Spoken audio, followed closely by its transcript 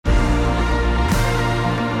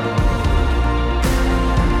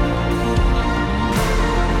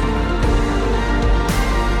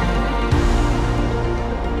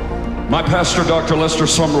My pastor, Dr. Lester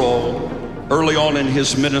Sumrall, early on in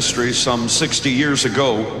his ministry, some 60 years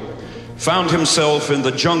ago, found himself in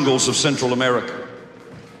the jungles of Central America.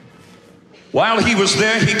 While he was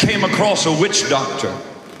there, he came across a witch doctor.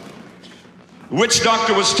 The witch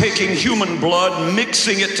doctor was taking human blood,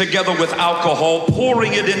 mixing it together with alcohol,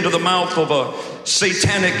 pouring it into the mouth of a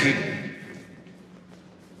satanic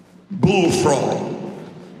bullfrog.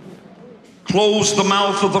 Close the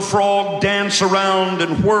mouth of the frog, dance around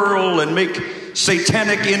and whirl and make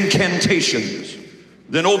satanic incantations.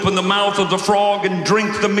 Then open the mouth of the frog and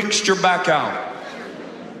drink the mixture back out.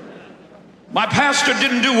 My pastor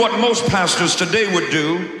didn't do what most pastors today would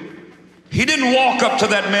do. He didn't walk up to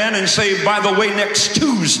that man and say, by the way, next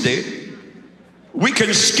Tuesday, we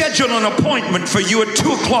can schedule an appointment for you at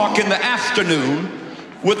 2 o'clock in the afternoon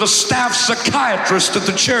with a staff psychiatrist at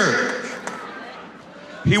the church.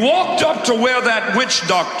 He walked up to where that witch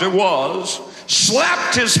doctor was,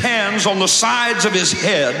 slapped his hands on the sides of his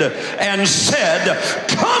head, and said,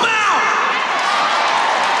 "Come out!"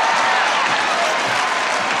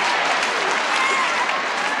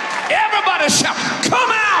 Everybody shout,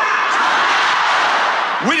 "Come out!"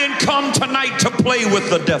 We didn't come tonight to play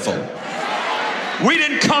with the devil. We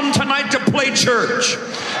didn't come tonight to play church.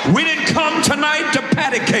 We didn't come tonight to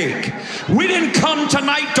patty cake. We didn't come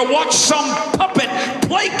tonight to watch some puppet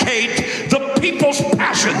placate the people's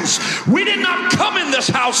passions. We did not come in this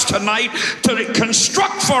house tonight to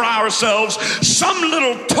construct for ourselves some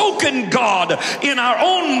little token God in our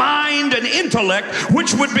own mind and intellect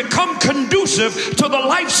which would become conducive to the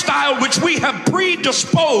lifestyle which we have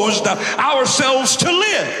predisposed ourselves to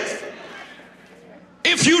live.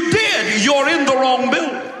 If you did, you're in the wrong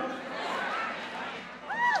building.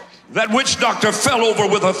 That witch doctor fell over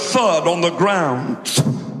with a thud on the ground.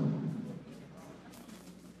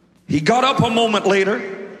 He got up a moment later,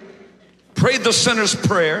 prayed the sinner's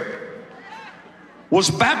prayer, was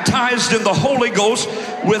baptized in the Holy Ghost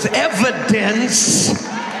with evidence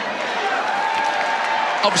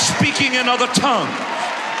of speaking in other tongues.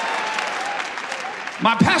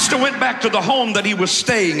 My pastor went back to the home that he was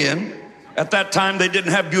staying in. At that time, they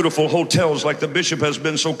didn't have beautiful hotels like the bishop has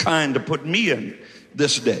been so kind to put me in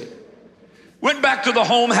this day. Went back to the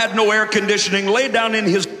home, had no air conditioning, laid down in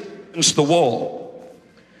his against the wall,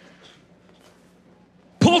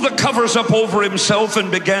 pulled the covers up over himself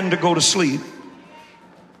and began to go to sleep.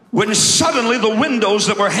 When suddenly the windows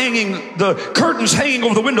that were hanging, the curtains hanging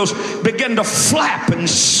over the windows began to flap and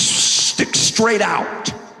stick straight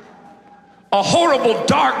out. A horrible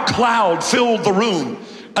dark cloud filled the room.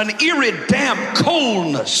 An eerie, damp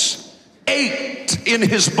coldness ached in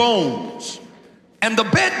his bones. And the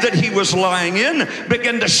bed that he was lying in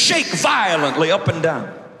began to shake violently up and down.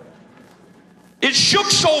 It shook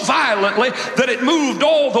so violently that it moved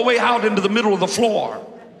all the way out into the middle of the floor.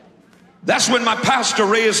 That's when my pastor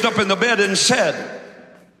raised up in the bed and said,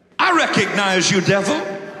 "I recognize you, devil.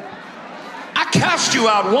 I cast you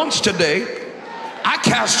out once today. I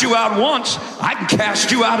cast you out once. I can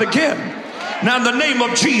cast you out again. Now in the name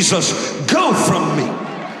of Jesus, go from me."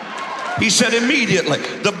 He said immediately,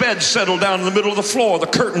 the bed settled down in the middle of the floor. The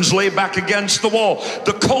curtains lay back against the wall.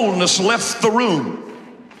 The coldness left the room.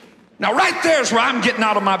 Now right there's where I'm getting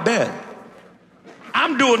out of my bed.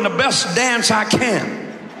 I'm doing the best dance I can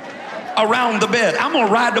around the bed. I'm going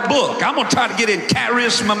to write a book. I'm going to try to get in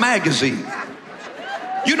Charisma magazine.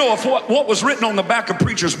 You know, if what was written on the back of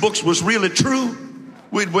preachers' books was really true,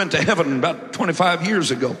 we'd went to heaven about 25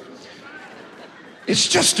 years ago. It's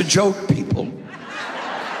just a joke, people.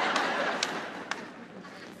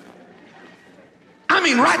 I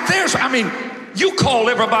mean, right there's, you call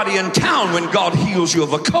everybody in town when God heals you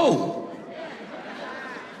of a cold.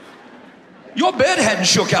 Your bed hadn't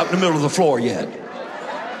shook out in the middle of the floor yet.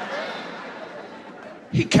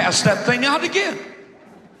 He cast that thing out again.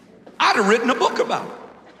 I'd have written a book about it.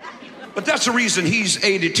 But that's the reason he's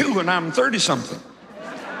 82 and I'm 30-something.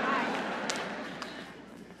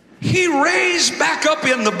 He raised back up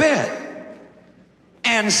in the bed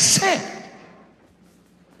and said,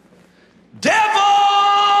 "Devil!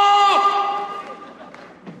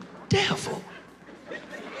 Devil,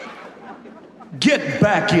 get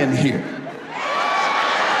back in here."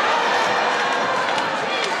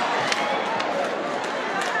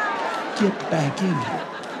 Get back in here.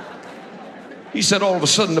 He said all of a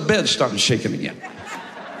sudden the bed started shaking again.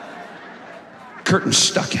 Curtains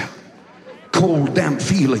stuck out. Cold, damp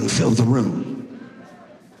feeling filled the room.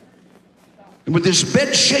 And with his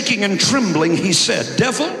bed shaking and trembling, he said,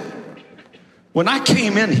 "Devil, when I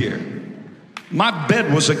came in here, my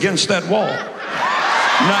bed was against that wall.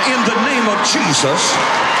 Now in the name of Jesus,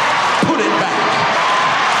 put it back."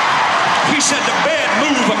 He said the bed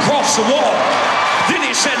moved across the wall. Then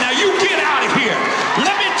he said, now you get out of here.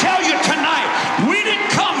 Let me tell you tonight, we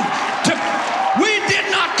did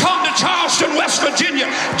not come to Charleston, West Virginia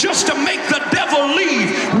just to make the devil leave.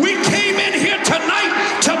 We came in here tonight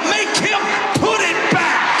to make him put it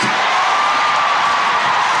back.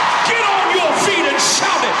 Get on your feet and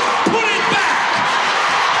shout it. Put it back.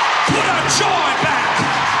 Put our joy back.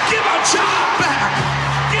 Give our job back.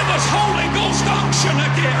 Give us Holy Ghost unction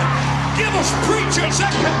again. Give us preachers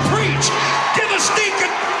that can preach. Give us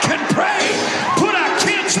deacons can pray. Put our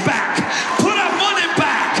kids back. Put our money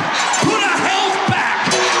back. Put our health back.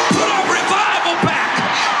 Put our revival back.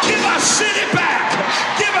 Give our city back.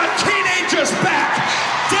 Give our teenagers back.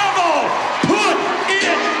 Devil, put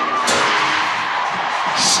it.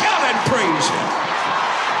 Shout and praise him.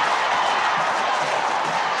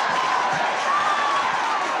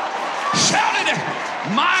 Shout it.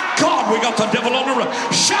 My God, we got the devil on the run.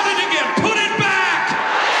 Shout it again. Put it back.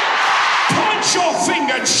 Point your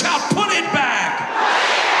finger and shout, put it back.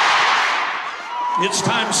 It's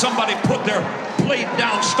time somebody put their plate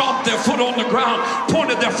down, stomped their foot on the ground,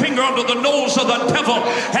 pointed their finger under the nose of the devil,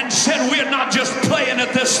 and said, we're not just playing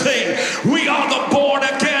at this thing. We are the born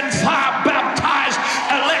again, fire baptized,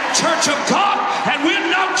 elect church of God, and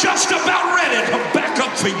we're not just about ready to back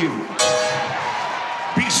up for you.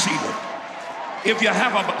 Be seated. If you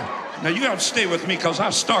have now you got to stay with me because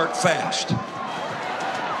I start fast.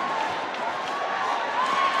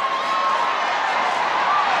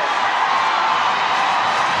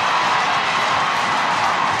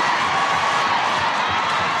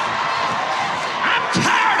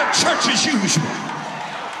 Church as usual.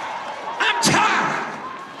 I'm tired.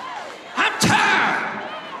 I'm tired.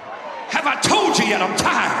 Have I told you yet? I'm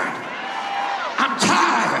tired. I'm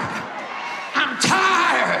tired. I'm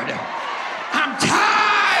tired. I'm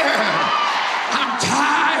tired. I'm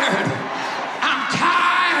tired. I'm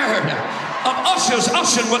tired of ushers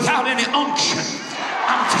ushering without any unction.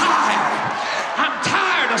 I'm tired. I'm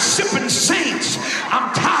tired of sipping saints.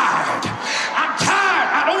 I'm tired. I'm tired.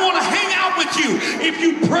 I don't want to hang out with you if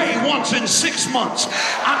you pray once in 6 months.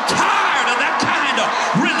 I'm tired of that kind of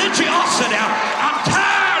religiosity. I'm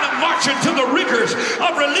tired of marching to the rigors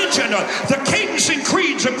of religion, the cadence and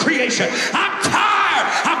creeds of creation. I'm tired.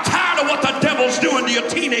 I'm tired of what the devil's doing to your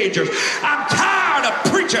teenagers. I'm tired of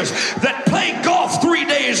preachers that play golf 3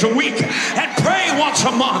 days a week and pray once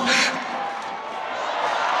a month.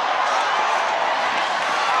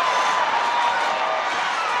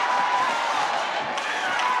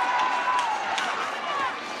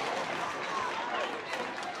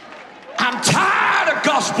 I'm tired of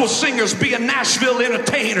gospel singers being Nashville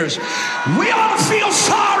entertainers. We ought to feel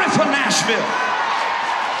sorry for Nashville.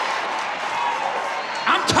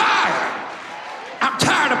 I'm tired. I'm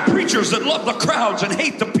tired of preachers that love the crowds and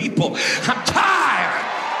hate the people. I'm tired.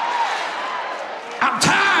 I'm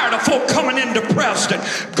tired of folk coming in depressed and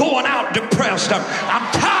going out depressed. I'm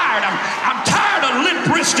tired. I'm tired of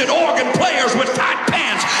limp-wristed organ players with tight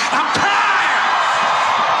pants. I'm tired.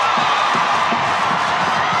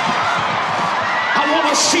 I want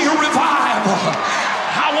to see a revival.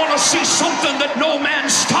 I want to see something that no man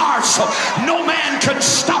starts, so no man can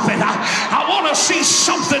stop it. I want to see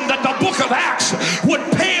something that the book of Acts would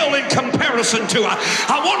pale in comparison to.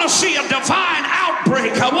 I want to see a divine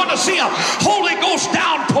outbreak. I want to see a Holy Ghost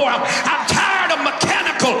downpour. I'm tired of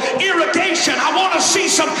mechanical irrigation. I want to see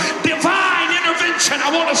some divine intervention.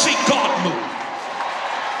 I want to see God move.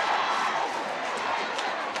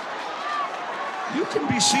 You can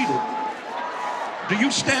be seated. Do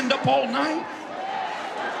you stand up all night?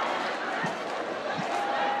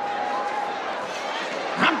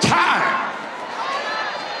 I'm tired.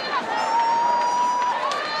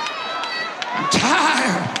 I'm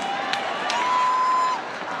tired.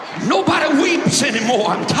 Nobody weeps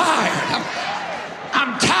anymore. I'm tired.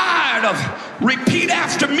 I'm tired of repeat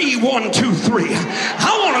after me 1, 2, 3.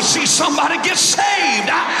 I want to see somebody get saved.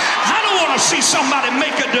 I don't want to see somebody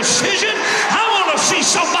make a decision. I want to see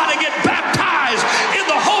somebody get baptized in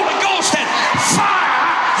the Holy Ghost and fire.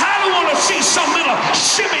 I don't want to see some little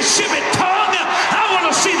shimmy tongue. I want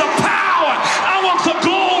to see the power. I want the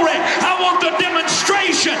glory. I want the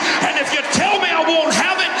demonstration. And if you tell me I won't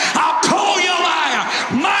have it, I'll call you a liar.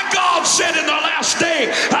 My God said in the last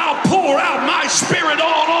day, I'll pour out my spirit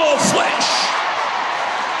on all flesh.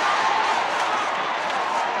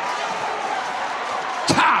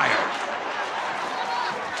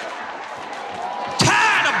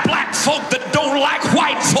 Tired of black folk that don't like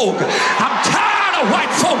white folk. I'm tired of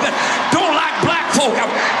white folk that don't like black folk.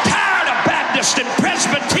 I'm tired of Baptist and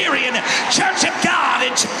Presbyterian and Church of God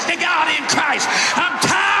and God in Christ. I'm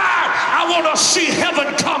tired. I want to see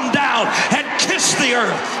heaven come down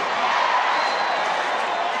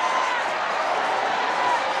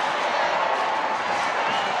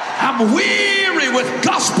I'm weary with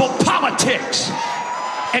gospel politics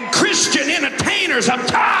and Christian entertainers. I'm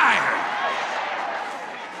tired.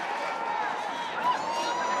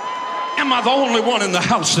 Am I the only one in the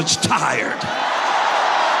house that's tired?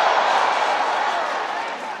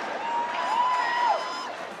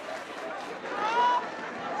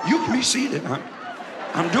 You can be seated.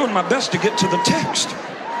 I'm doing my best to get to the text.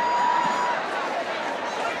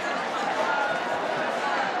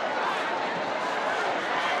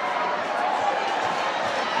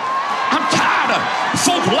 I'm tired of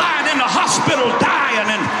folk lying in the hospital dying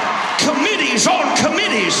and committees on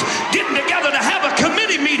committees getting together to have a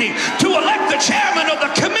committee meeting to elect the chairman of the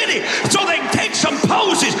committee so they can take some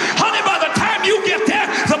poses. Honey, by the time you get there,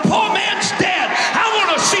 the poor man's dead. I want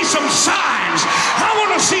to see some signs. I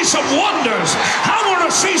want to see some wonders. I want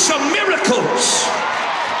to see some miracles.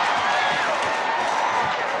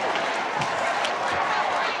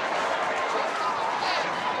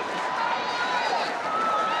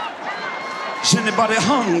 Is anybody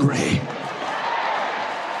hungry?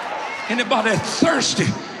 Anybody thirsty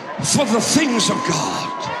for the things of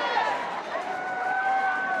God?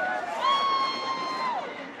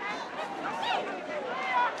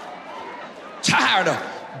 Tired of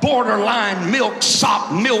borderline milk,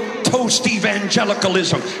 sop, milk, toast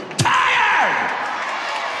evangelicalism.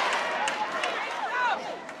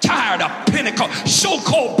 Tired of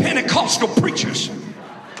so-called Pentecostal preachers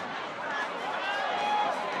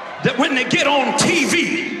that when they get on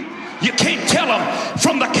TV, you can't tell them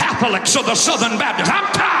from the Catholics or the Southern Baptists. I'm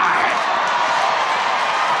tired.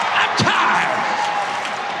 I'm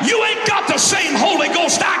tired. You ain't got the same Holy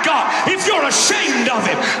Ghost I got if you're ashamed of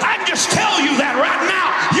it. I can just tell you that right now.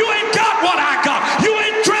 You ain't got what I got. You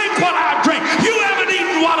ain't drank what I drank. You haven't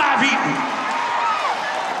eaten what I've eaten.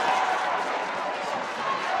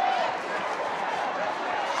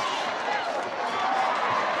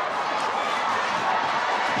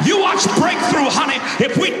 You watch Breakthrough, honey.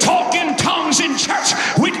 If we talk in tongues in church,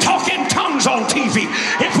 we talk in tongues on TV.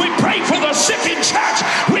 If we pray for the sick in church,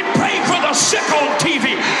 we pray for the sick on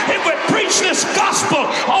TV. If we preach this gospel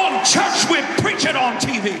on church, we preach it on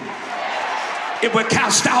TV. If we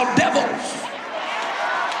cast out devils,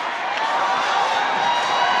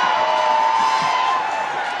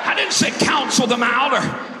 I didn't say counsel them out or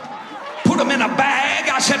put them in a bag.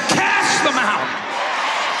 I said cast them out.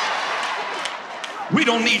 We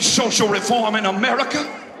don't need social reform in America.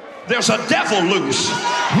 There's a devil loose.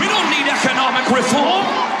 We don't need economic reform.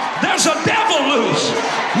 There's a devil loose.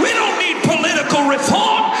 We don't need political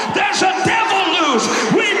reform. There's a devil loose.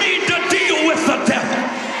 We need to deal with the devil.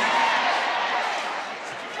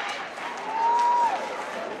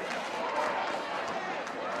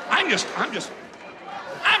 I'm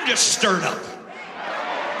just stirred up.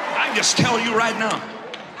 I can just tell you right now.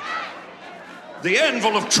 The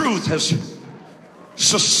anvil of truth has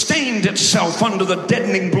sustained itself under the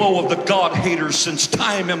deadening blow of the God haters since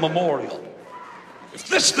time immemorial. If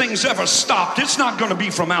this thing's ever stopped, it's not going to be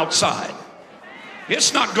from outside.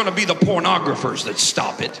 It's not going to be the pornographers that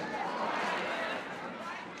stop it.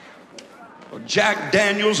 Or Jack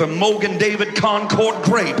Daniels and Mogan David Concord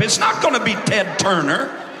Grape. It's not going to be Ted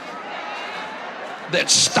Turner that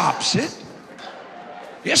stops it.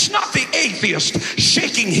 It's not the atheist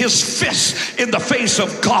shaking his fist in the face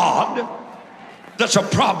of God that's a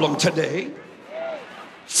problem today.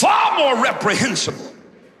 Far more reprehensible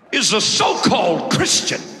is the so-called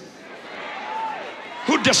Christian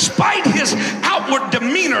who, despite his outward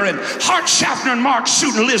demeanor in Hart Schaffner and Mark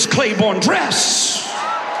suit and Liz Claiborne dress,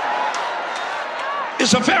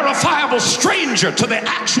 is a verifiable stranger to the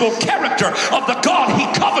actual character of the God he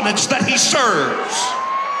covenants that he serves.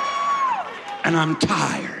 And I'm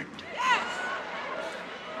tired.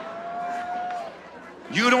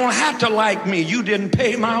 You don't have to like me. You didn't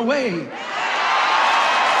pay my way.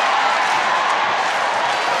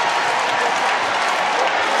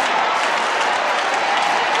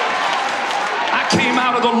 I came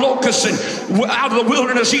out of the locusts and out of the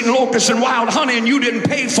wilderness eating locusts and wild honey, and you didn't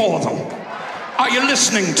pay for them. Are you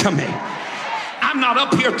listening to me? I'm not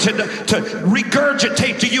up here to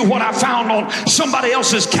regurgitate to you what I found on somebody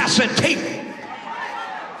else's cassette tape.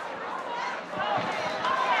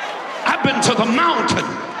 I've been to the mountain.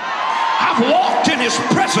 I've walked in his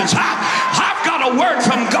presence. I've got a word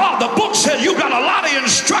from God. The book said you got a lot of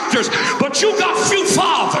instructors, but you got few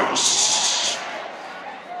fathers.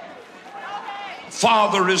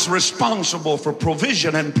 Father is responsible for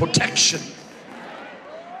provision and protection.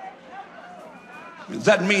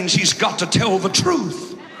 That means he's got to tell the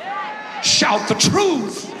truth. Shout the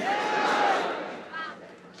truth.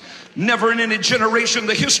 Never in any generation in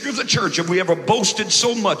the history of the church have we ever boasted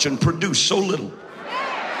so much and produced so little.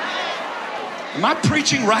 Am I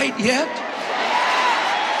preaching right yet?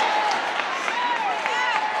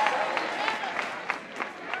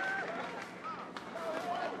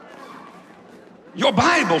 Your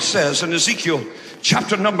Bible says in Ezekiel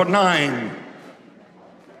chapter number 9,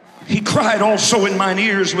 he cried also in mine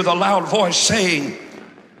ears with a loud voice, saying,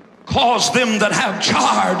 cause them that have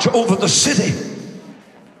charge over the city.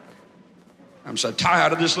 I'm so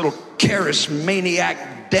tired of this little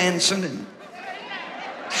charismaniac dancing, and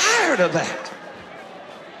tired of that.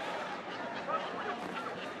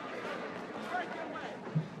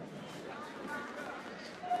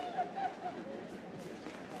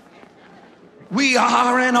 We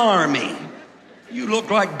are an army. You look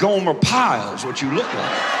like Gomer Pyle, what you look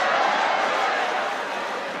like.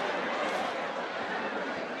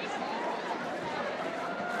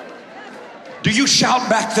 Do you shout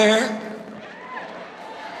back there?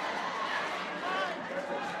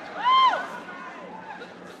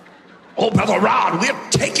 Oh, Brother Rod, we're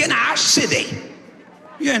taking our city.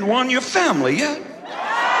 You ain't won your family yet.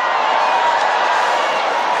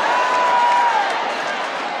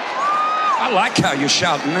 I like how you're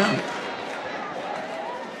shouting now.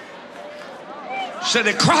 Said,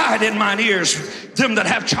 it cried in mine ears, them that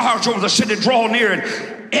have charge over the city, draw near, and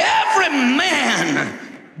every man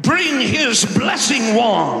bring his blessing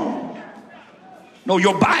wand. No,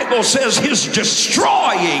 your Bible says his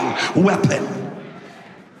destroying weapon.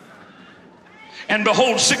 And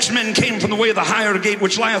behold, 6 men came from the way of the higher gate,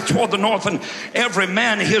 which lieth toward the north, and every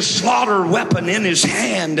man his slaughter weapon in his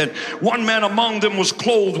hand. And one man among them was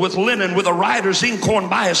clothed with linen, with a writer's inkhorn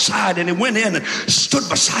by his side. And he went in and stood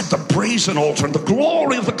beside the brazen altar. And the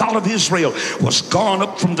glory of the God of Israel was gone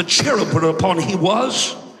up from the cherub whereupon he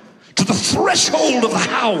was to the threshold of the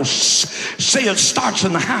house. Say it starts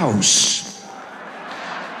in the house.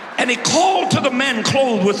 And he called to the men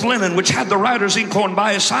clothed with linen, which had the writer's inkhorn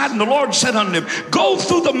by his side. And the Lord said unto him, go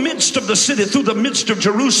through the midst of the city, through the midst of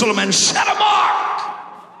Jerusalem, and set a mark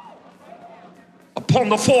upon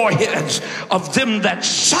the foreheads of them that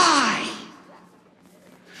sigh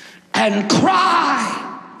and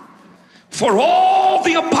cry for all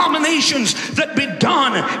the abominations that be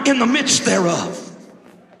done in the midst thereof.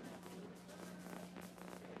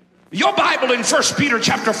 Your Bible in 1 Peter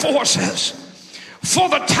chapter 4 says, for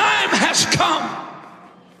the time has come.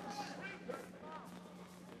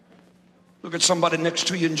 Look at somebody next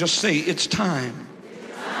to you and just say, it's time.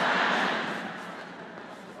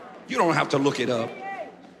 You don't have to look it up.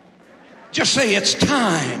 Just say, it's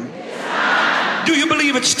time. Do you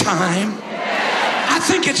believe it's time? I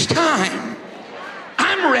think it's time.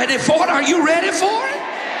 I'm ready for it. Are you ready for it?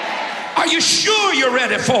 Are you sure you're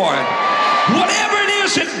ready for it? Whatever it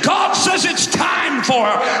is that God says it's time for,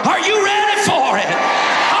 are you ready for it?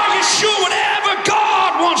 Are you sure whatever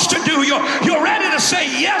God wants to do, you're ready to say,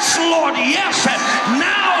 yes, Lord, yes, and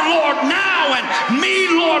now, Lord, now, and me,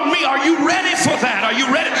 Lord, me. Are you ready for that? Are you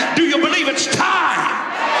ready? Do you believe it's time?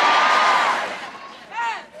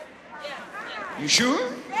 You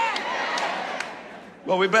sure?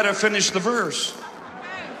 Well, we better finish the verse.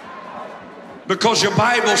 Because your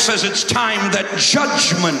Bible says it's time that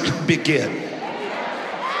judgment begin.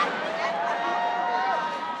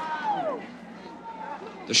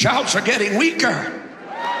 The shouts are getting weaker.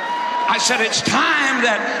 I said it's time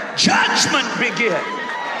that judgment begin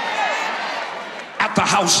at the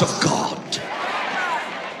house of God.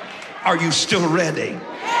 Are you still ready?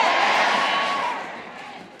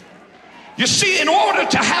 You see, in order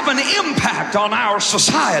to have an impact on our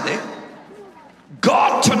society,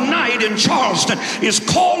 God tonight in Charleston is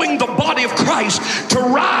calling the body of Christ to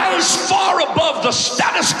rise far above the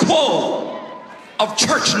status quo of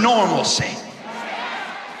church normalcy.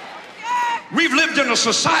 We've lived in a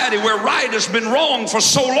society where right has been wrong for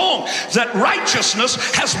so long that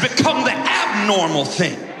righteousness has become the abnormal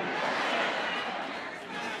thing.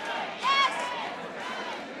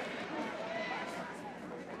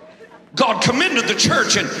 God commended the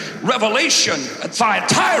church in Revelation at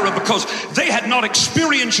Thyatira because they had not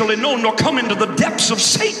experientially known nor come into the depths of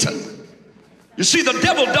Satan. You see, the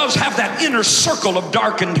devil does have that inner circle of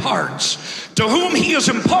darkened hearts, to whom he has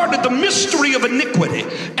imparted the mystery of iniquity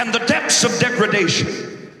and the depths of degradation.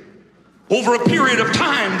 Over a period of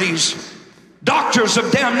time, these doctors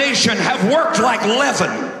of damnation have worked like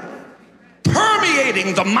leaven,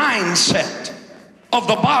 permeating the mindset of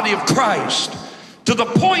the body of Christ, to the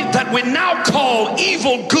point that we now call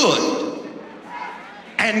evil good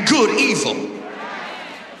and good evil.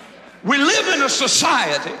 We live in a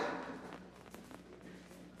society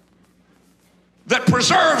that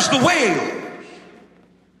preserves the whale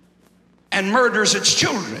and murders its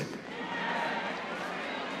children.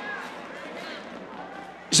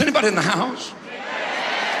 Is anybody in the house?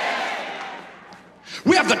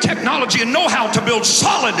 We have the technology and know-how to build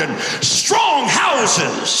solid and strong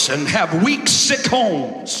houses and have weak, sick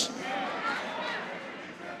homes.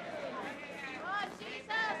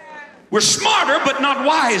 We're smarter but not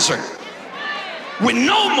wiser. We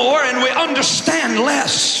know more and we understand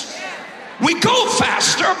less. We go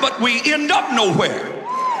faster but we end up nowhere.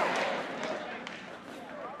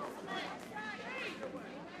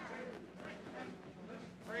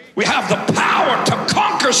 We have the power to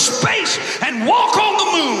conquer space and walk on the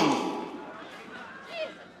moon.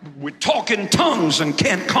 We talk in tongues and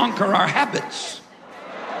can't conquer our habits.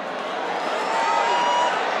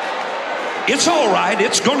 It's all right.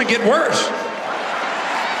 It's going to get worse.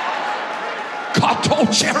 God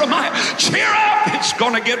told Jeremiah, cheer up. It's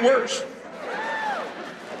going to get worse.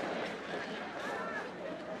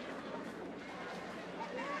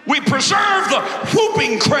 We preserve the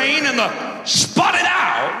whooping crane and the spotted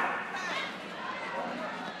owl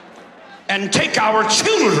and take our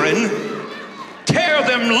children, tear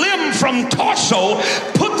them limb from torso,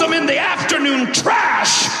 put them in the afternoon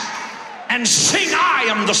trash, and sing, I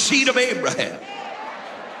am the seed of Abraham.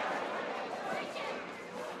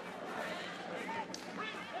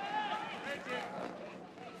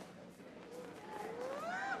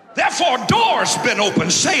 Therefore, doors been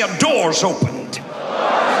opened. Say a door's opened.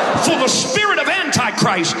 For the spirit of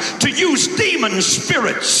Antichrist to use demon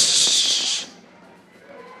spirits,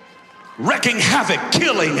 wrecking havoc,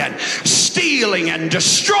 killing and stealing and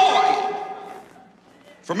destroying.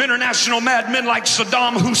 From international madmen like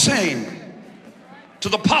Saddam Hussein to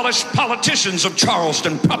the polished politicians of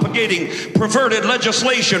Charleston propagating perverted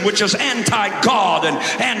legislation which is anti-God and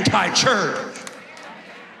anti-church,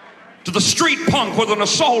 to the street punk with an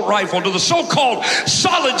assault rifle, to the so-called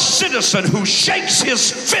solid citizen who shakes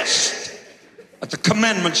his fist at the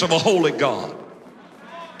commandments of a holy God,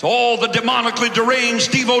 to all the demonically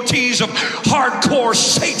deranged devotees of hardcore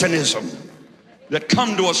Satanism that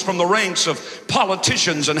come to us from the ranks of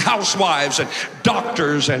politicians and housewives and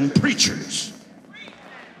doctors and preachers.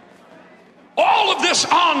 All of this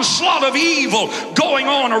onslaught of evil going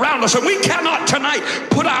on around us, and we cannot tonight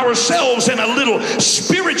put ourselves in a little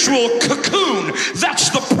spiritual cocoon. That's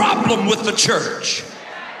the problem with the church.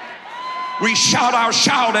 We shout our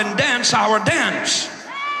shout and dance our dance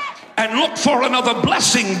and look for another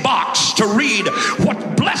blessing box to read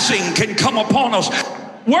what blessing can come upon us.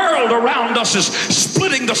 World around us is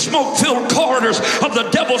splitting the smoke-filled corridors of the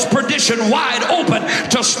devil's perdition wide open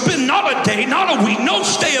to spend not a day, not a week, no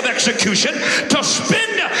stay of execution, to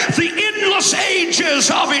spend the endless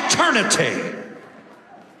ages of eternity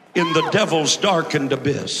in the devil's darkened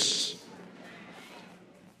abyss.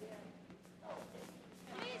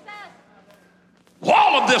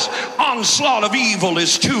 All of this onslaught of evil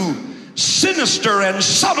is too sinister and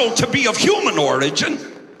subtle to be of human origin.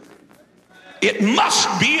 It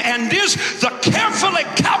must be and is the carefully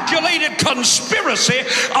calculated conspiracy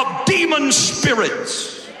of demon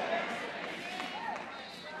spirits.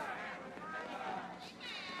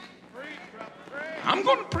 I'm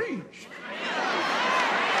going to preach.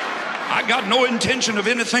 I got no intention of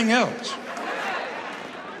anything else.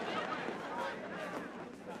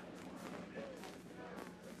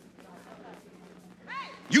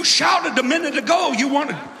 You shouted a minute ago you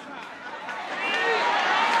wanted.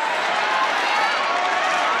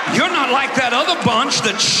 You're not like that other bunch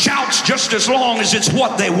that shouts just as long as it's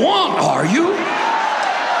what they want, are you?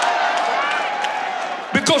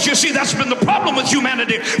 Because you see, that's been the problem with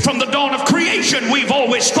humanity from the dawn of creation. We've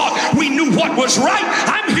always thought we knew what was right.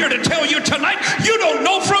 I'm here to tell you tonight, you don't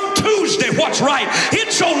know from Tuesday what's right.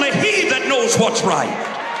 It's only He that knows what's right.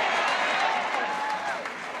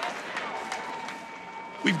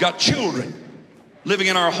 We've got children living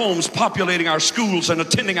in our homes, populating our schools, and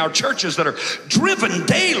attending our churches that are driven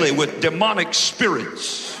daily with demonic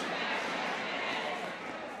spirits.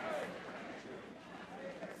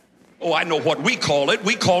 Oh, I know what we call it.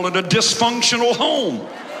 We call it a dysfunctional home.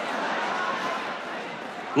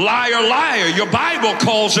 Liar, liar. Your Bible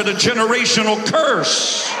calls it a generational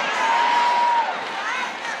curse.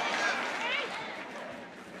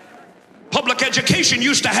 Public education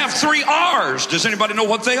used to have 3 R's. Does anybody know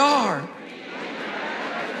what they are?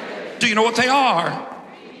 Do you know what they are?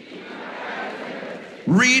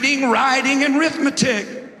 Reading, writing, and arithmetic.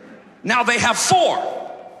 Now they have 4.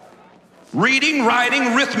 Reading, writing,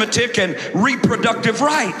 arithmetic, and reproductive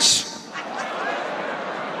rights.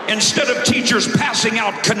 Instead of teachers passing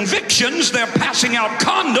out convictions, they're passing out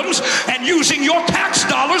condoms and using your tax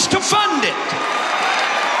dollars to fund it.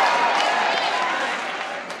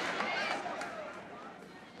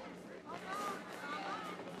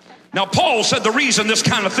 Now, Paul said the reason this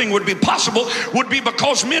kind of thing would be possible would be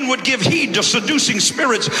because men would give heed to seducing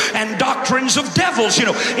spirits and doctrines of devils. You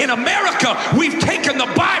know, in America, we've taken the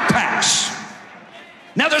bypass.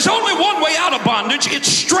 Now, there's only one way out of bondage. It's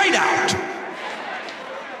straight out.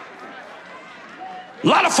 A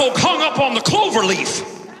lot of folk hung up on the clover leaf.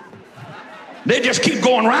 They just keep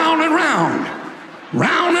going round and round,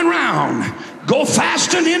 round and round. Go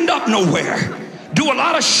fast and end up nowhere. Do a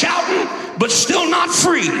lot of shouting, but still not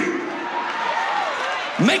free.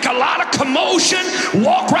 Make a lot of commotion,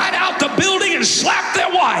 walk right out the building and slap their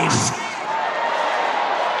wife.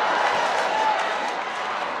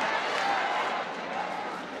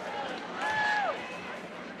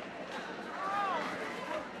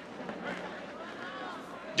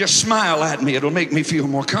 Just smile at me, it'll make me feel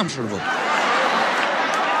more comfortable.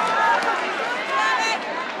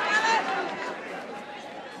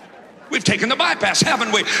 We've taken the bypass,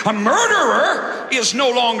 haven't we? A murderer is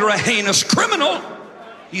no longer a heinous criminal.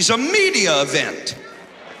 He's a media event.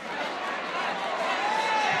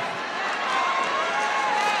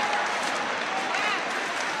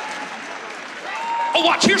 Oh,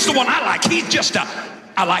 watch, here's the one I like. He's just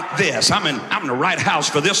I like this. I'm in the right house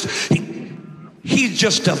for this. He's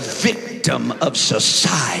just a victim of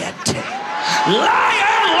society.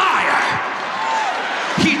 Liar, liar.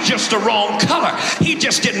 He's just the wrong color. He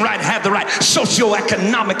just didn't have the right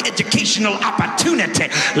socioeconomic educational opportunity.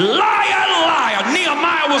 Liar, liar.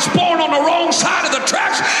 Nehemiah was born on the wrong side of the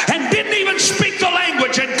tracks and didn't even speak the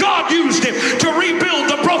language, and God used him to rebuild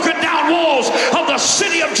the broken down walls of the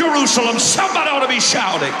city of Jerusalem. Somebody ought to be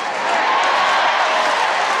shouting.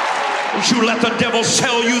 Don't you let the devil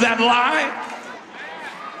sell you that lie.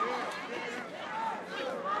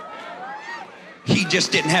 He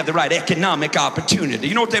just didn't have the right economic opportunity.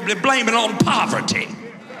 You know what they blame it on? Poverty.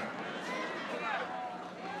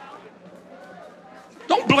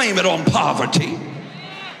 Don't blame it on poverty.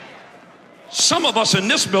 Some of us in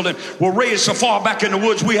this building were raised so far back in the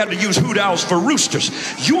woods we had to use hoot owls for roosters.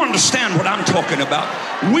 You understand what I'm talking about?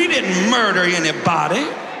 We didn't murder anybody.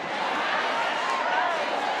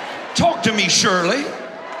 Talk to me, Shirley.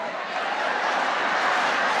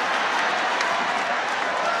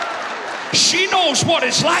 She knows what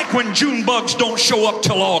it's like when June bugs don't show up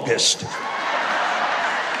till August.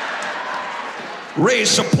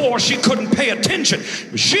 Raised so poor she couldn't pay attention.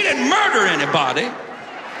 She didn't murder anybody.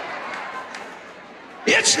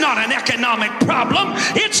 It's not an economic problem.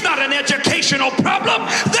 It's not an educational problem.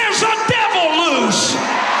 There's a devil loose.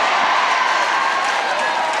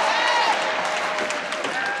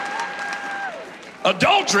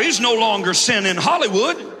 Adultery is no longer sin in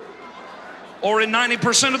Hollywood or in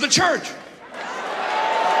 90% of the church.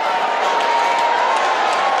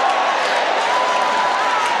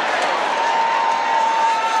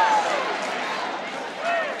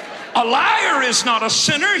 A liar is not a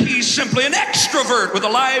sinner. He's simply an extrovert with a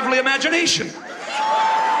lively imagination.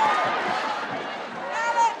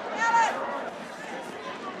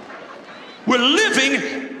 We're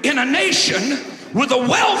living in a nation with a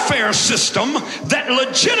welfare system that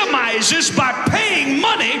legitimizes by paying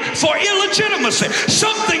money for illegitimacy.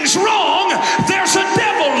 Something's wrong. There's a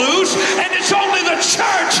devil loose, and it's only the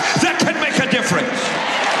church that can make a difference.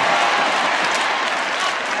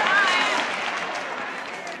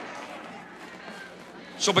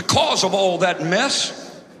 So because of all that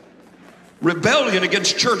mess, rebellion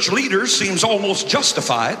against church leaders seems almost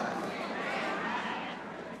justified.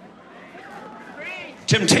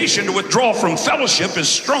 Temptation to withdraw from fellowship is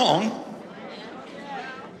strong.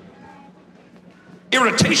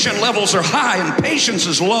 Irritation levels are high and patience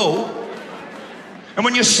is low. And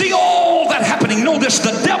when you see all that happening, know this: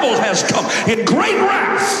 the devil has come in great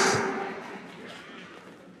wrath,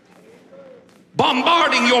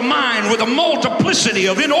 bombarding your mind with a multiplicity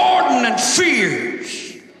of inordinate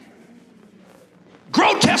fears,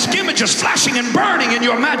 grotesque images flashing and burning in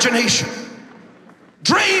your imagination,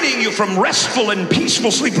 draining you from restful and peaceful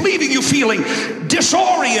sleep, leaving you feeling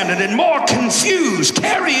disoriented and more confused,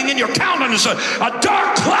 carrying in your countenance a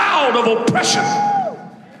dark cloud of oppression.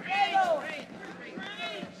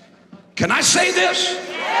 Can I say this?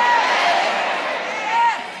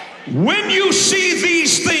 When you see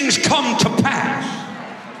these things come to pass,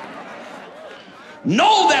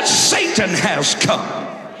 know that Satan has come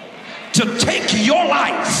to take your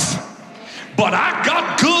life. But I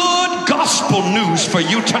got good gospel news for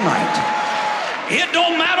you tonight. It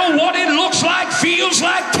don't matter what it looks like, feels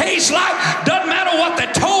like, tastes like, doesn't matter what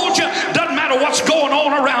they told you, doesn't matter what's going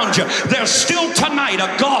on around you. There's still tonight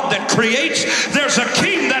a God that creates, there's a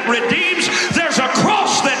King that redeems, there's a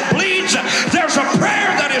cross that bleeds, there's a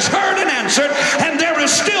prayer that is heard and answered, and there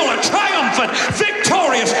is still a triumphant,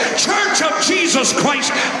 victorious, Jesus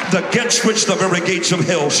Christ, against which the very gates of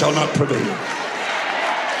hell shall not prevail.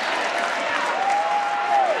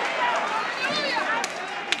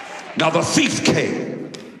 Now the thief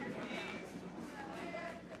came,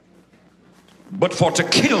 but for to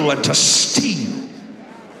kill and to steal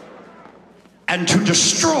and to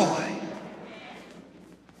destroy.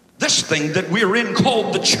 This thing that we're in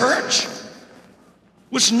called the church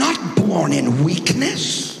was not born in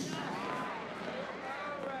weakness.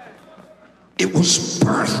 It was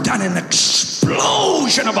birthed on an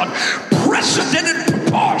explosion of unprecedented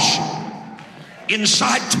proportion.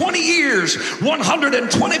 Inside 20 years,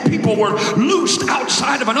 120 people were loosed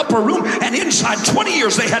outside of an upper room, and inside 20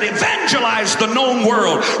 years they had evangelized the known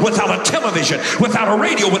world without a television, without a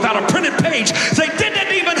radio, without a printed page. They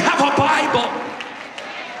didn't even have a Bible.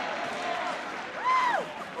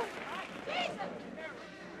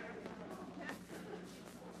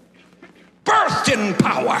 Birthed in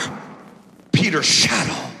power. Peter's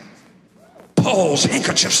shadow, Paul's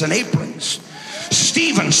handkerchiefs and aprons,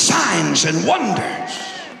 Stephen's signs and wonders,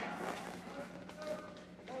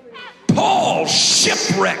 Paul's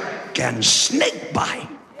shipwreck and snake bite.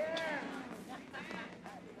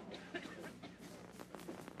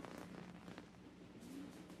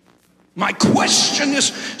 My question is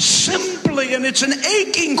simply, and it's an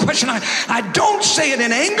aching question, I don't say it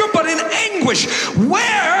in anger, but in anguish.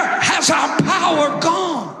 Where has our power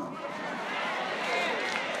gone?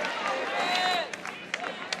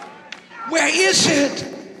 Where is it?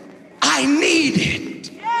 I need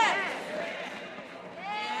it.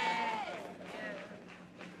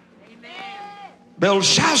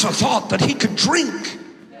 Belshazzar thought that he could drink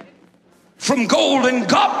from golden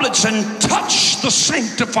goblets and touch the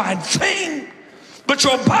sanctified thing. But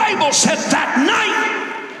your Bible said that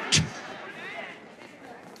night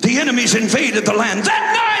the enemies invaded the land.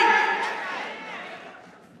 That night.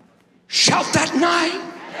 Shout that night.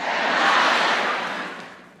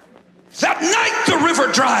 That night the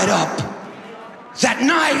river dried up. That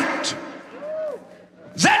night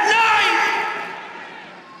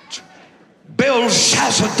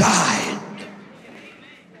Belshazzar died.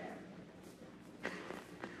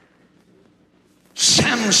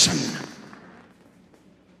 Samson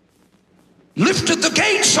lifted the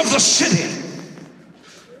gates of the city,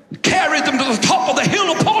 carried them to the top of the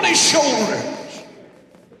hill upon his shoulders,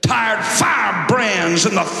 tied firebrands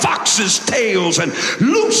in the fox's tails and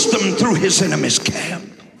loosed them through his enemy's camp.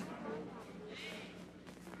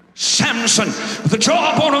 Samson, with the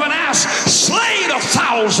jawbone of an ass, slayed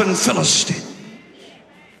 1,000 Philistines,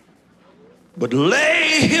 but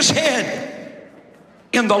lay his head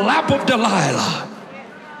in the lap of Delilah.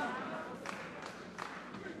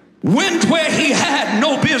 Went where he had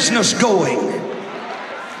no business going.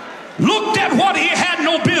 Looked at what he had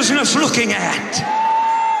no business looking at.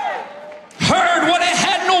 Heard what he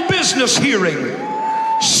had no business hearing.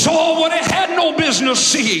 Saw what he had no business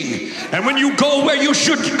seeing. And when you go where you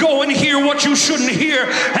should go and hear what you shouldn't hear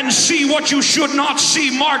and see what you should not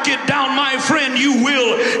see, mark it down, my friend, you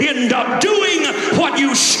will end up doing what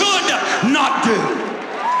you should not do.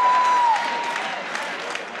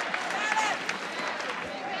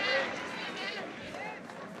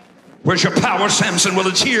 Where's your power, Samson? Well,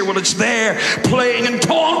 it's here. Well, it's there, playing and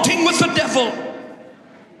taunting with the devil.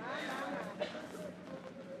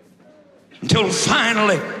 Until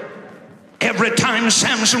finally, every time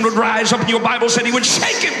Samson would rise up, and your Bible said he would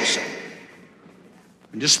shake himself,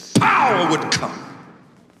 and his power would come.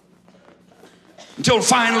 Until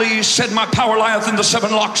finally he said, my power lieth in the 7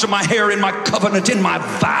 locks of my hair, in my covenant, in my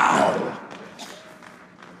vow.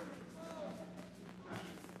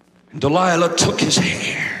 And Delilah took his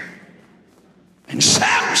hair. And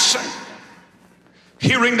Samson,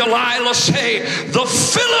 hearing Delilah say, the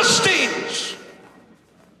Philistines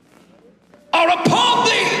are upon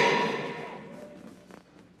thee,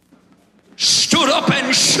 stood up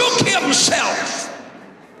and shook himself.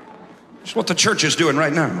 That's what the church is doing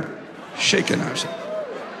right now, shaking ourselves.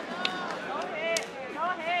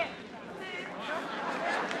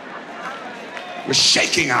 We're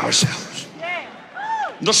shaking ourselves.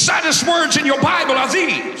 The saddest words in your Bible are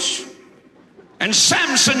these. And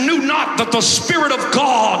Samson knew not that the Spirit of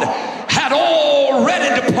God had already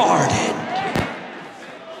departed.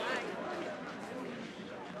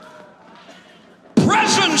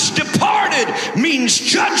 Presence departed means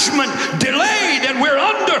judgment delayed, and we're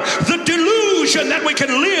under the delusion that we can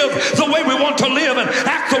live the way we want to live and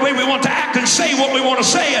act the way we want to act and say what we want to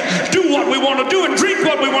say and do what we want to do and drink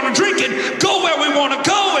what we want to drink and go where we want to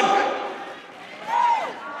go.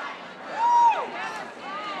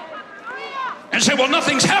 And say, well,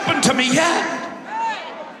 nothing's happened to me yet.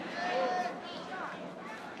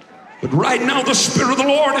 But right now the Spirit of the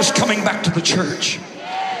Lord is coming back to the church.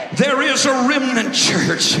 There is a remnant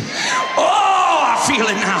church. Oh, I feel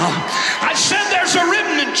it now. I said there's a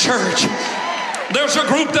remnant church. There's a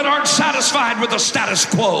group that aren't satisfied with the status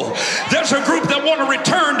quo. There's a group that want to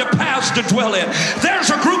return to paths to dwell in.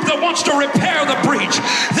 There's a group that wants to repair the breach.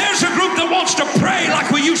 There's a group that wants to pray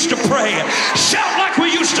like we used to pray, shout like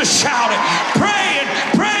we used to shout it, pray and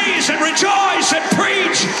praise and rejoice and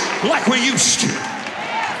preach like we used to.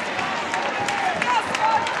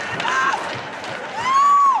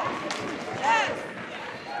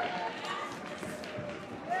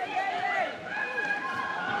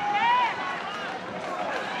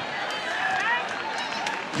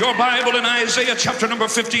 Your Bible in Isaiah chapter number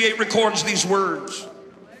 58 records these words.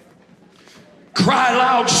 Cry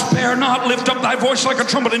loud, spare not, lift up thy voice like a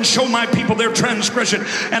trumpet, and show my people their transgression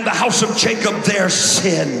and the house of Jacob their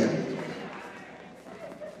sin.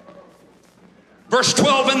 Verse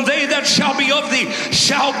 12, and they that shall be of thee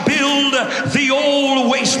shall build the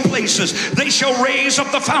old waste places. They shall raise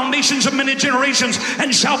up the foundations of many generations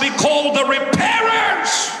and shall be called the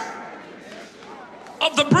repairers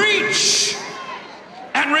of the breach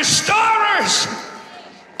and restorers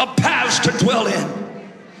of paths to dwell in.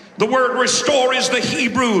 The word restore is the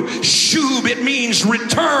Hebrew shub. It means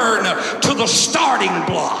return to the starting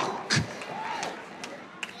block.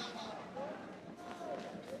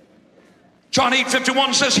 John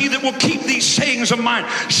 8:51 says, he that will keep these sayings of mine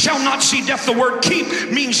shall not see death. The word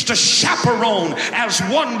keep means to chaperone as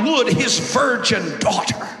one would his virgin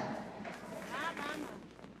daughter.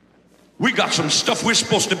 We got some stuff we're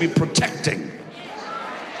supposed to be protecting.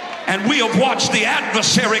 And we have watched the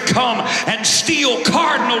adversary come and steal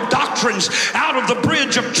cardinal doctrines out of the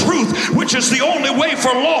bridge of truth, which is the only way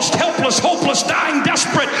for lost, helpless, hopeless, dying,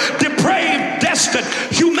 desperate, depraved, destined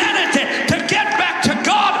humanity to get back to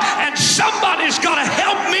God. And somebody's got to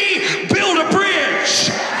help me build a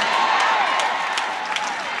bridge.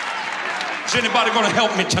 Is anybody going to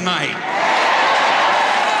help me tonight?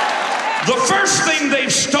 The first thing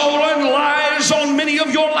they've stolen lies on many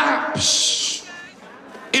of your laps.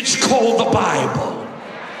 It's called the Bible.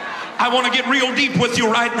 I want to get real deep with you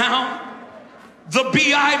right now. The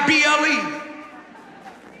Bible.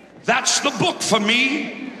 That's the book for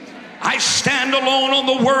me. I stand alone on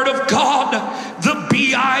the Word of God. The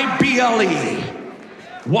Bible.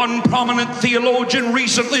 One prominent theologian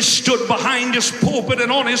recently stood behind his pulpit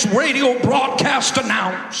and on his radio broadcast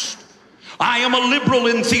announced, I am a liberal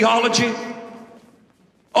in theology.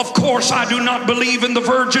 Of course, I do not believe in the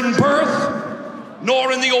virgin birth,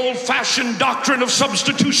 nor in the old-fashioned doctrine of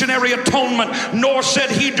substitutionary atonement, nor,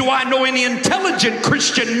 said he, do I know any intelligent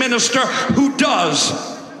Christian minister who does.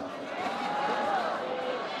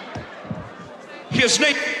 His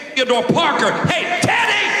name is Theodore Parker. Hey,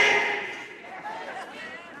 Teddy!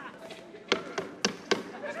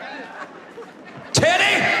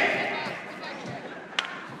 Teddy!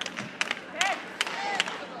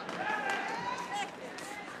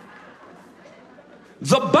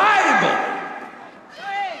 The Bible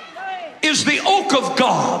is the oak of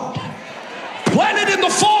God, planted in the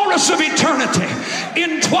forest of eternity,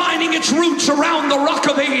 entwining its roots around the rock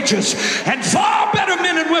of ages. And far better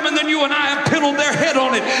men and women than you and I have pillowed their head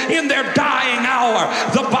on it in their dying hour.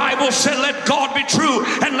 The Bible said, let God be true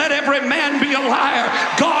and let every man be a liar.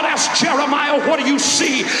 God asked Jeremiah, what do you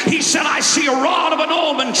see? He said, I see a rod of an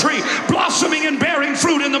almond tree blossoming and bearing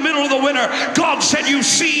fruit in the middle of the winter. God said, you've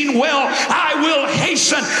seen well. I will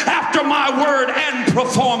hasten after my word and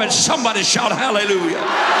perform it. Somebody shout hallelujah.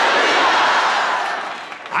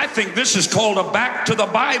 I think this is called a Back to the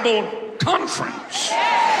Bible conference.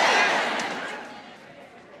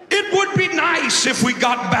 It would be nice if we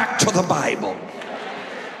got back to the Bible.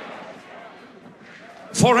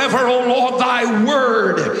 Forever, O Lord, thy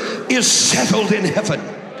word is settled in heaven.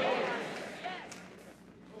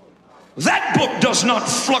 That book does not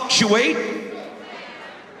fluctuate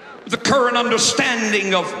with the current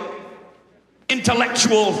understanding of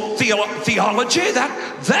intellectual theology.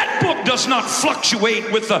 That book does not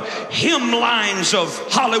fluctuate with the hymn lines of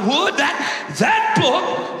Hollywood. That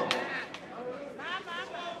book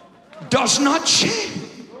does not change.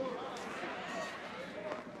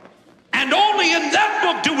 And only in that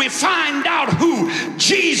book do we find out who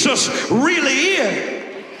Jesus really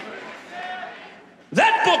is.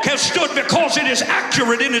 That book has stood because it is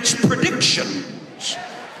accurate in its predictions.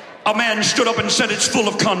 A man stood up and said, it's full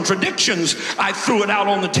of contradictions. I threw it out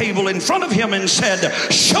on the table in front of him and said,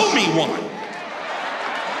 show me one.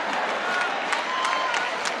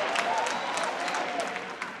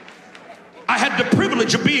 I had the privilege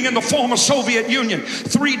privilege of being in the former Soviet Union.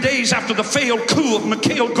 3 days after the failed coup of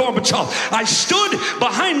Mikhail Gorbachev, I stood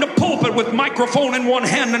behind the pulpit with microphone in one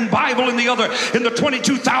hand and Bible in the other in the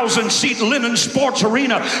 22,000-seat Lenin Sports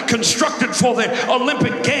Arena constructed for the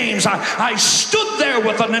Olympic Games. I stood there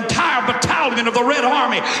with an entire battalion of the Red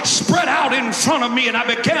Army spread out in front of me, and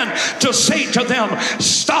I began to say to them,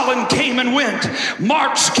 Stalin came and went,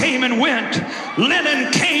 Marx came and went,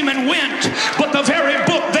 Lenin came and went, but the very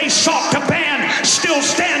book they sought to ban still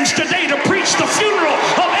stands today to preach the funeral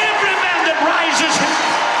of every man that rises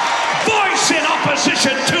voice in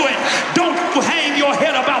opposition to it. Don't hang your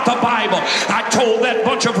head about the Bible. I told that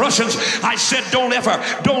bunch of Russians, I said, don't ever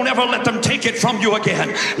let them take it from you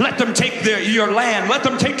again. Let them take your land. Let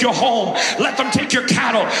them take your home. Let them take your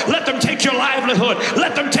cattle. Let them take your livelihood.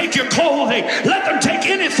 Let them take your clothing. Let them take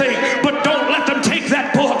anything, but don't let them take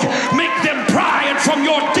that book. Make them pry it from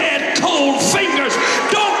your dead, cold fingers.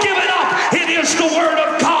 Don't give it up. It is the Word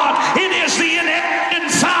of God. It is the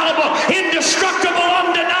infallible, indestructible,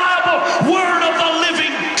 undeniable Word of the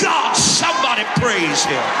living God. Somebody praise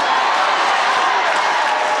Him.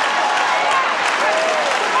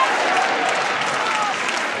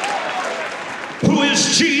 Who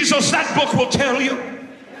is Jesus? That book will tell you.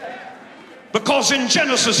 Because in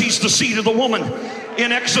Genesis, He's the seed of the woman.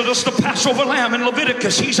 In Exodus, the Passover lamb. In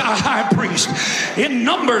Leviticus, He's our high priest. In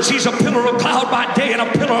Numbers, He's a pillar of cloud by day and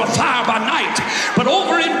a pillar of fire by night. But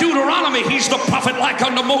over in Deuteronomy, He's the prophet like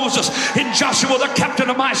unto Moses. In Joshua, the captain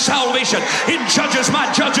of my salvation. In Judges,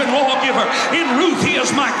 my judge and lawgiver. In Ruth, He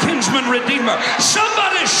is my kinsman redeemer.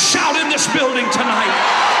 Somebody shout in this building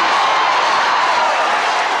tonight.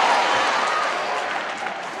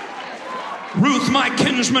 Ruth, my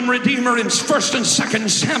kinsman redeemer. In 1st and 2nd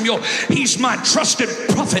Samuel, He's my trusted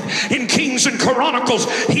prophet. In Kings and Chronicles,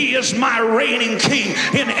 He is my reigning king.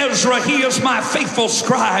 In Ezra, He is my faithful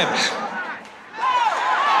scribe.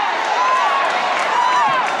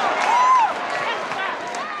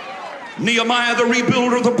 Nehemiah, the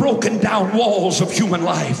rebuilder of the broken down walls of human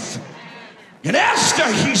life. In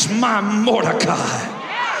Esther, He's my Mordecai.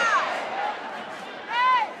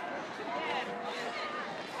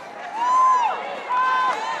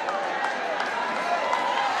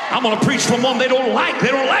 I'm going to preach from one they don't like. They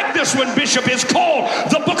don't like this one, Bishop. It's called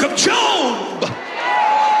the Book of Job.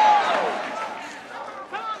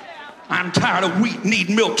 I'm tired of wheat, need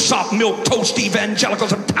milk, soft milk, toast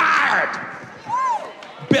evangelicals. I'm tired.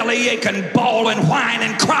 Belly aching, bawling,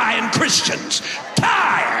 whining, crying Christians.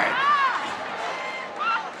 Tired.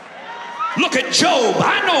 Look at Job.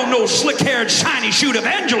 I know no slick-haired, shiny-shoed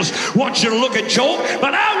evangelist wants you to look at Job,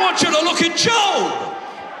 but I want you to look at Job.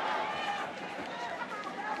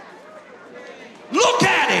 Look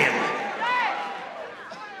at him.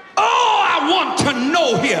 Oh, I want to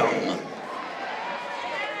know him.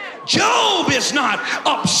 Job is not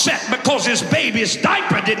upset because his baby's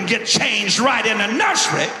diaper didn't get changed right in the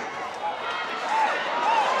nursery.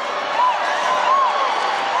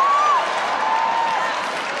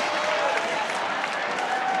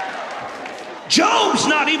 Job's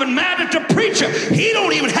not even mad at the preacher. He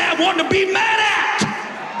don't even have one to be mad at.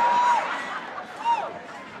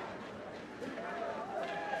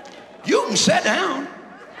 You can sit down.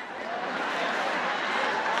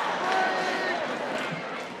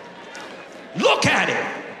 Look at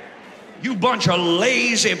him. You bunch of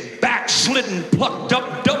lazy, backslidden, plucked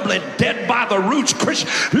up, doubly dead by the roots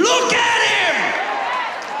Christians. Look at him.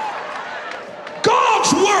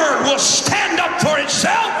 God's word will stand up for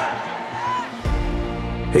itself.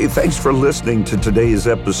 Hey, thanks for listening to today's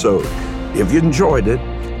episode. If you enjoyed it,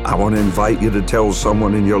 I want to invite you to tell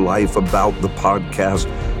someone in your life about the podcast.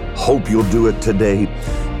 Hope you'll do it today.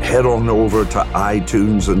 Head on over to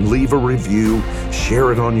iTunes and leave a review.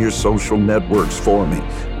 Share it on your social networks for me.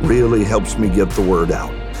 Really helps me get the word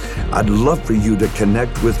out. I'd love for you to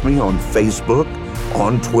connect with me on Facebook,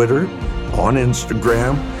 on Twitter, on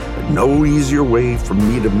Instagram. No easier way for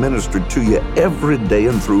me to minister to you every day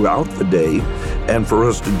and throughout the day, and for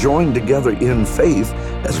us to join together in faith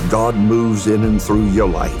as God moves in and through your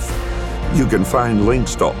life. You can find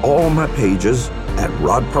links to all my pages at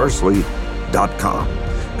rodparsley.com.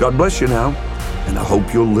 God bless you now, and I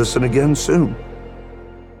hope you'll listen again soon.